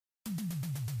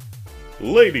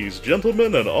Ladies,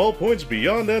 gentlemen, and all points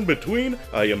beyond and between,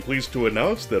 I am pleased to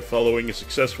announce that following a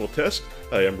successful test,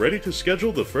 I am ready to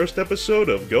schedule the first episode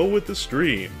of Go With The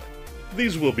Stream.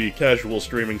 These will be casual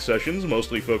streaming sessions,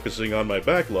 mostly focusing on my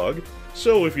backlog,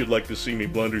 so if you'd like to see me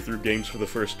blunder through games for the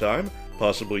first time,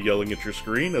 possibly yelling at your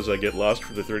screen as I get lost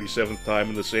for the 37th time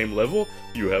in the same level,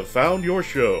 you have found your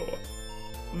show.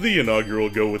 The inaugural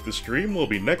Go With The Stream will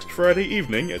be next Friday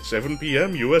evening at 7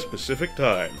 p.m. US Pacific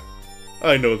Time.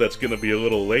 I know that's gonna be a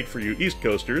little late for you East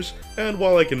Coasters, and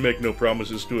while I can make no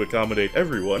promises to accommodate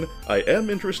everyone, I am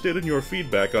interested in your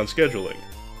feedback on scheduling.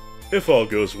 If all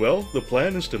goes well, the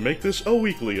plan is to make this a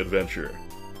weekly adventure.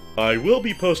 I will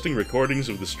be posting recordings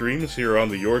of the streams here on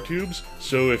the YourTubes,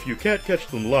 so if you can't catch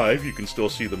them live, you can still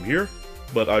see them here,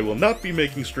 but I will not be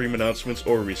making stream announcements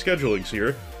or reschedulings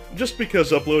here, just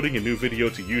because uploading a new video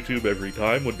to YouTube every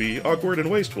time would be awkward and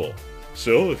wasteful.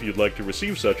 So, if you'd like to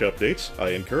receive such updates,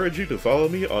 I encourage you to follow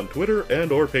me on Twitter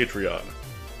and or Patreon.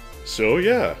 So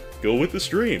yeah, go with the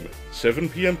stream, 7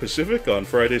 p.m. Pacific on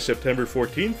Friday, September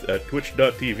 14th at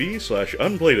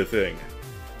twitch.tv/unplayedathing.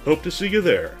 Hope to see you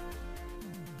there.